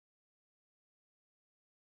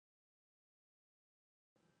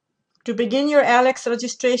To begin your Aleks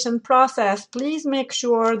registration process, please make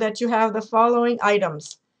sure that you have the following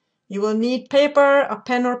items. You will need paper, a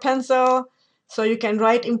pen or pencil, so you can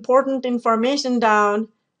write important information down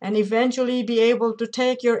and eventually be able to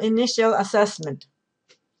take your initial assessment.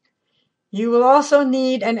 You will also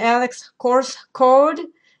need an Aleks course code.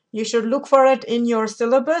 You should look for it in your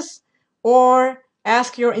syllabus or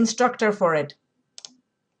ask your instructor for it.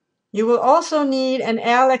 You will also need an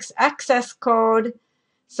Aleks access code,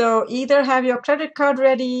 so either have your credit card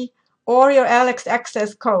ready or your Aleks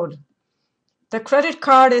access code. The credit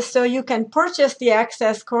card is so you can purchase the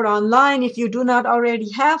access code online if you do not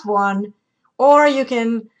already have one, or you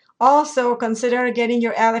can also consider getting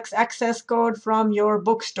your Aleks access code from your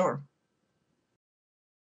bookstore.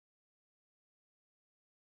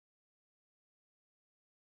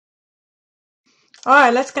 All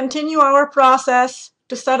right, let's continue our process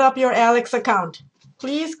to set up your Aleks account.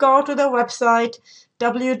 Please go to the website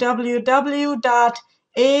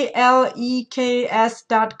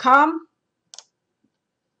www.aleks.com.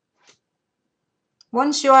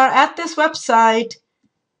 Once you are at this website,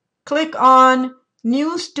 click on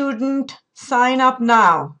New Student Sign Up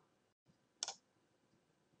Now.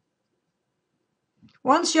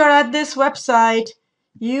 Once you're at this website,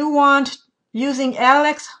 you want using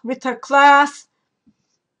Aleks with a class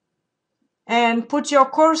and put your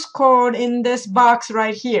course code in this box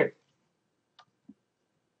right here.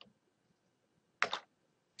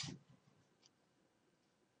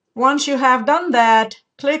 Once you have done that,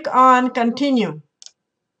 click on Continue.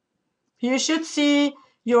 You should see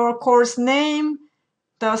your course name,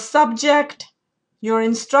 the subject, your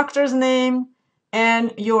instructor's name,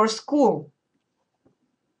 and your school.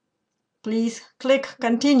 Please click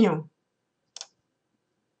Continue.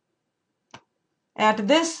 At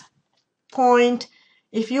this point,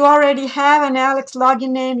 if you already have an Aleks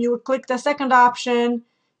login name, you would click the second option.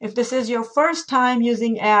 If this is your first time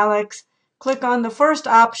using Aleks, click on the first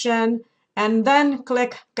option and then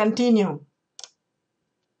click Continue.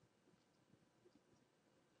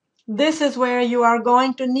 This is where you are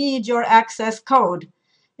going to need your access code.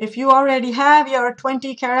 If you already have your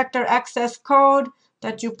 20-character access code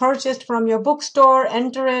that you purchased from your bookstore,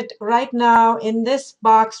 enter it right now in this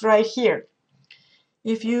box right here.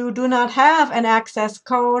 If you do not have an access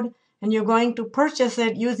code and you're going to purchase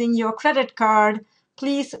it using your credit card,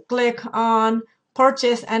 please click on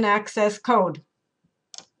Purchase an Access Code.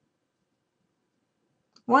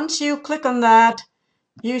 Once you click on that,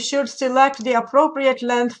 you should select the appropriate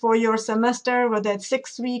length for your semester, whether it's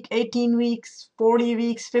 6 weeks, 18 weeks, 40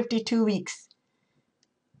 weeks, 52 weeks.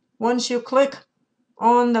 Once you click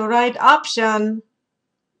on the right option,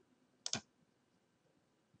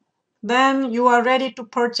 then you are ready to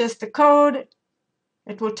purchase the code.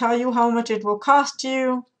 It will tell you how much it will cost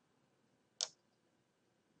you.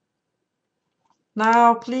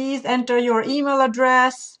 Now, please enter your email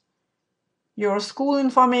address, your school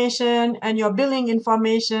information, and your billing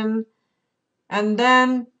information, and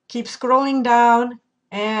then keep scrolling down.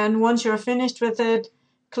 And once you're finished with it,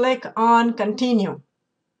 click on Continue.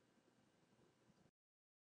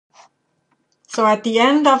 So at the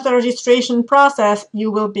end of the registration process,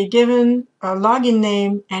 you will be given a login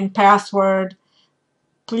name and password.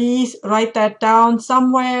 Please write that down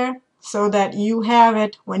somewhere so that you have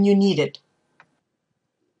it when you need it.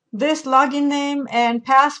 This login name and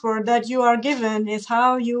password that you are given is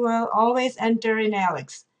how you will always enter in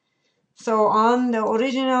Aleks. So on the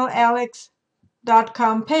original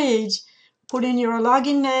Aleks.com page, put in your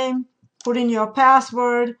login name, put in your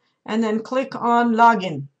password, and then click on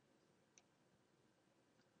Login.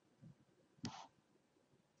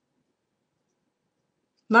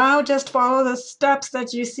 Now just follow the steps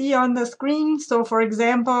that you see on the screen. So for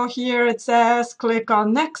example, here it says click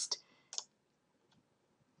on Next.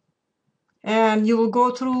 And you will go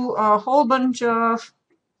through a whole bunch of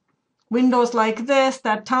windows like this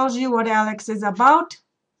that tells you what Aleks is about.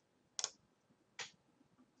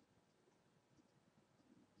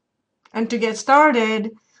 And to get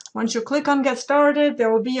started, once you click on Get Started,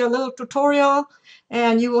 there will be a little tutorial,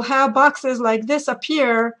 and you will have boxes like this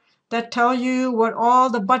appear that tell you what all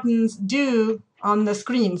the buttons do on the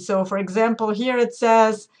screen. So for example, here it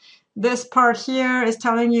says this part here is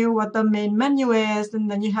telling you what the main menu is, and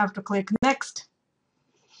then you have to click Next.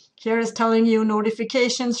 Here is telling you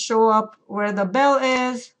notifications show up where the bell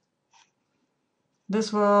is.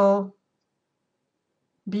 This will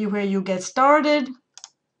be where you get started.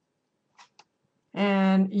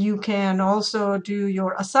 And you can also do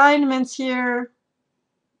your assignments here.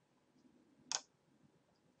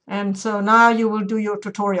 And so now you will do your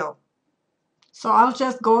tutorial. So I'll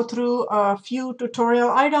just go through a few tutorial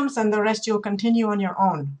items and the rest you'll continue on your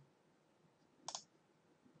own.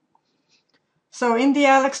 So in the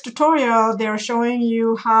Aleks tutorial, they're showing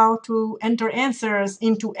you how to enter answers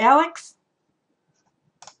into Aleks.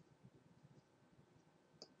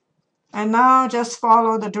 And now just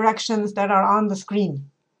follow the directions that are on the screen.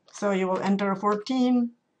 So you will enter 14.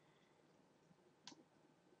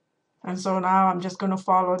 And so now I'm just going to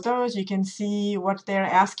follow those. You can see what they're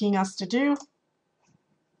asking us to do.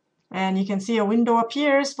 And you can see a window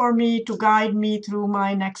appears for me to guide me through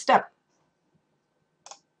my next step.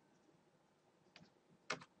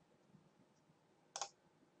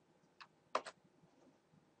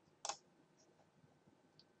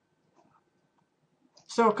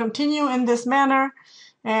 So continue in this manner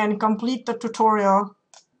and complete the tutorial.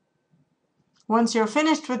 Once you're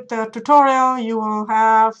finished with the tutorial, you will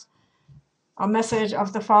have a message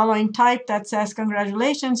of the following type that says,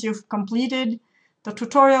 congratulations, you've completed the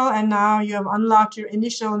tutorial and now you have unlocked your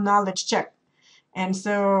initial knowledge check. And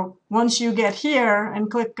so once you get here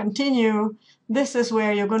and click continue, this is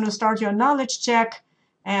where you're going to start your knowledge check.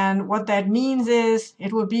 And what that means is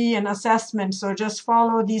it will be an assessment. So just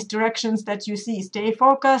follow these directions that you see. Stay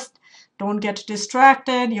focused. Don't get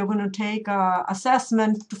distracted. You're going to take an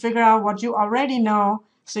assessment to figure out what you already know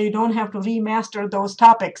so you don't have to remaster those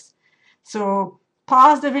topics. So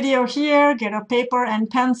pause the video here, get a paper and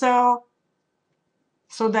pencil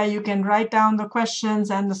so that you can write down the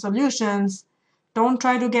questions and the solutions. Don't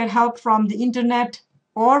try to get help from the internet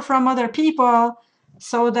or from other people,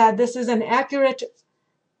 so that this is an accurate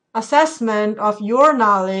assessment of your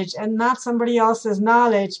knowledge and not somebody else's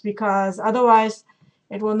knowledge, because otherwise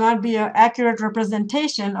it will not be an accurate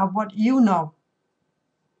representation of what you know.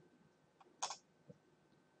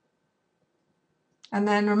 And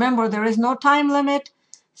then remember, there is no time limit,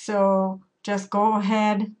 so just go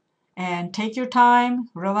ahead and take your time,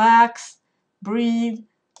 relax, breathe,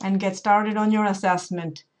 and get started on your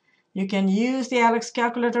assessment. You can use the Aleks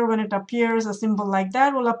Calculator when it appears. A symbol like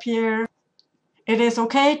that will appear. It is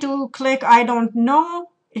okay to click I don't know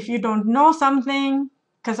if you don't know something,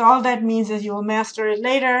 because all that means is you will master it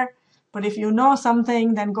later. But if you know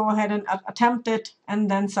something, then go ahead and attempt it and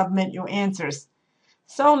then submit your answers.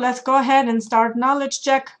 So let's go ahead and start knowledge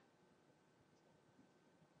check.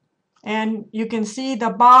 And you can see the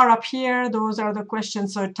bar up here. Those are the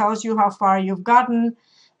questions. So it tells you how far you've gotten.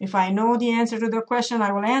 If I know the answer to the question,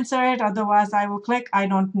 I will answer it. Otherwise, I will click I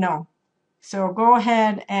don't know. So go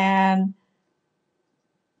ahead and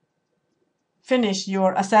finish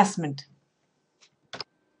your assessment.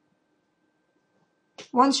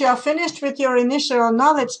 Once you are finished with your initial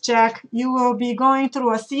knowledge check, you will be going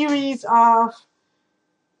through a series of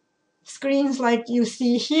screens like you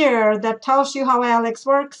see here that tells you how Aleks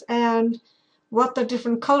works and what the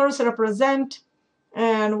different colors represent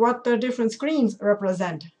and what the different screens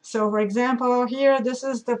represent. So for example, here, this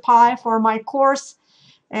is the pie for my course.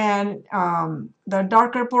 And the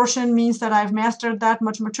darker portion means that I've mastered that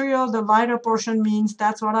much material. The lighter portion means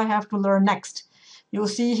that's what I have to learn next. You'll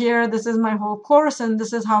see here, this is my whole course, and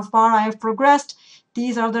this is how far I have progressed.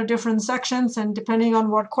 These are the different sections, and depending on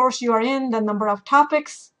what course you are in, the number of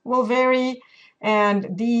topics will vary. And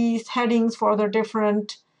these headings for the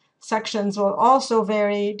different sections will also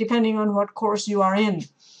vary depending on what course you are in.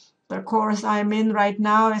 The course I'm in right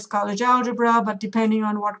now is college algebra, but depending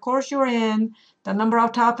on what course you're in, the number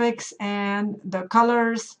of topics and the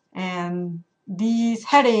colors and these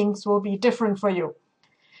headings will be different for you.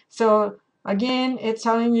 So again, it's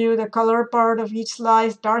telling you the color part of each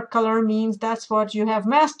slice. Dark color means that's what you have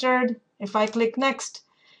mastered. If I click next,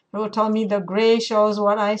 it will tell me the gray shows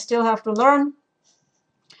what I still have to learn.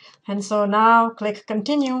 And so now click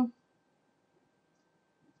continue.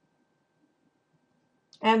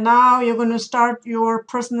 And now you're going to start your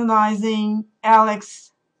personalizing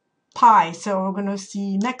Aleks pie. So we're going to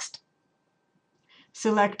see next.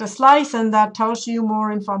 Select a slice, and that tells you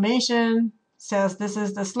more information. Says this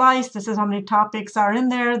is the slice, this is how many topics are in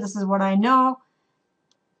there, this is what I know.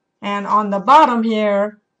 And on the bottom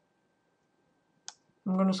here,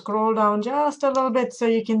 I'm going to scroll down just a little bit so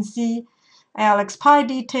you can see Aleks pie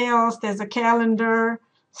details. There's a calendar,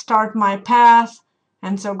 start my path.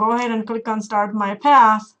 And so go ahead and click on start my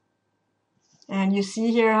path. And you see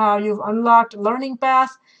here how you've unlocked learning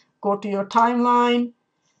path. Go to your timeline.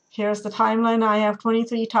 Here's the timeline. I have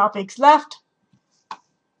 23 topics left.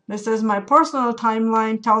 This is my personal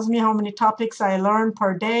timeline. Tells me how many topics I learn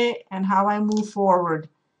per day and how I move forward.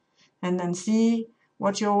 And then see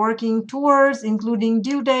what you're working towards, including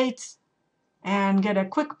due dates, and get a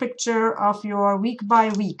quick picture of your week by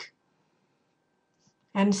week.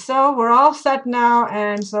 And so we're all set now,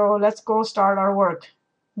 and so let's go start our work.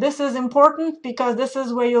 This is important because this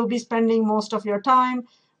is where you'll be spending most of your time,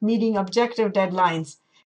 meeting objective deadlines.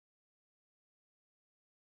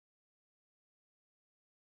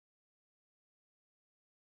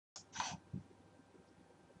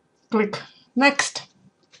 Click Next.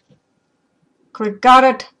 Click Got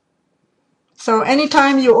it. So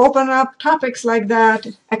anytime you open up topics like that,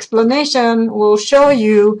 explanation will show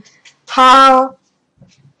you how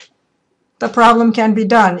the problem can be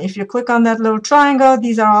done. If you click on that little triangle,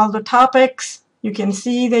 these are all the topics you can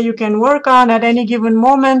see that you can work on at any given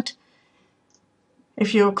moment.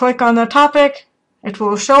 If you click on the topic, it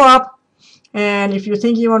will show up. And if you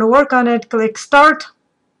think you want to work on it, click Start.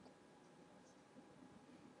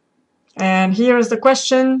 And here is the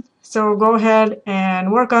question. So go ahead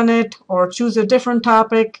and work on it or choose a different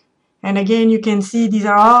topic. And again, you can see these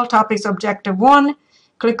are all topics objective 1.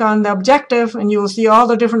 Click on the objective and you will see all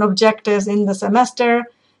the different objectives in the semester.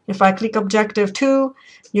 If I click objective 2,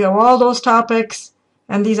 you have all those topics.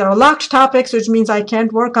 And these are locked topics, which means I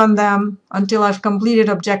can't work on them until I've completed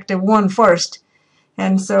objective 1 first.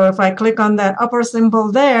 And so if I click on that upper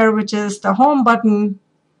symbol there, which is the home button,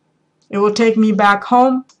 it will take me back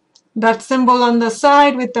home. That symbol on the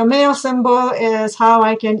side with the mail symbol is how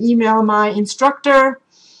I can email my instructor.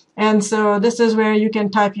 And so this is where you can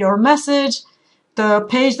type your message. The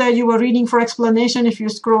page that you were reading for explanation, if you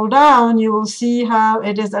scroll down, you will see how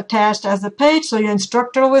it is attached as a page. So your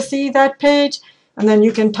instructor will see that page. And then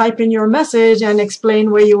you can type in your message and explain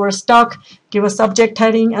where you were stuck, give a subject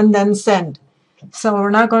heading, and then send. So we're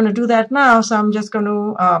not going to do that now. So I'm just going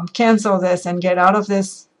to cancel this and get out of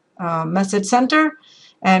this message center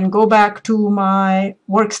and go back to my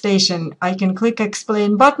workstation. I can click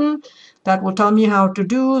Explain button. That will tell me how to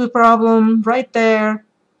do the problem right there.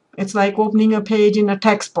 It's like opening a page in a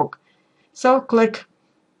textbook. So click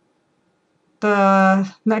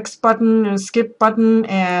the next button and skip button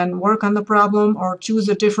and work on the problem or choose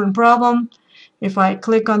a different problem. If I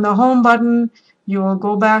click on the home button, you will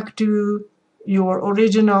go back to your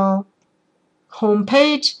original home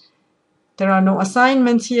page. There are no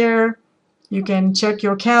assignments here. You can check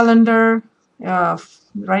your calendar.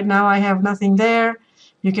 Right now I have nothing there.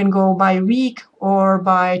 You can go by week or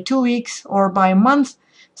by 2 weeks or by month,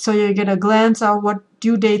 so you get a glance at what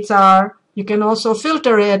due dates are. You can also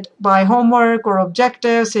filter it by homework or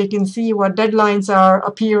objectives, so you can see what deadlines are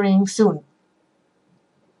appearing soon.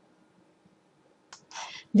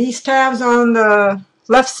 These tabs on the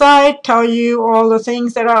left side tell you all the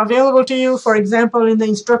things that are available to you. For example, in the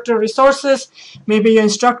instructor resources, maybe your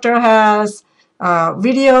instructor has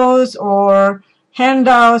videos or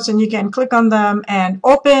handouts, and you can click on them and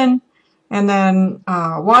open and then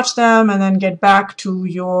watch them and then get back to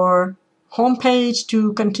your home page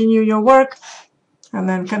to continue your work. And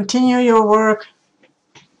then continue your work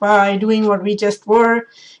by doing what we just were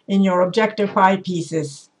in your objective 5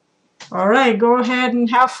 pieces. All right, go ahead and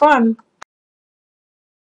have fun.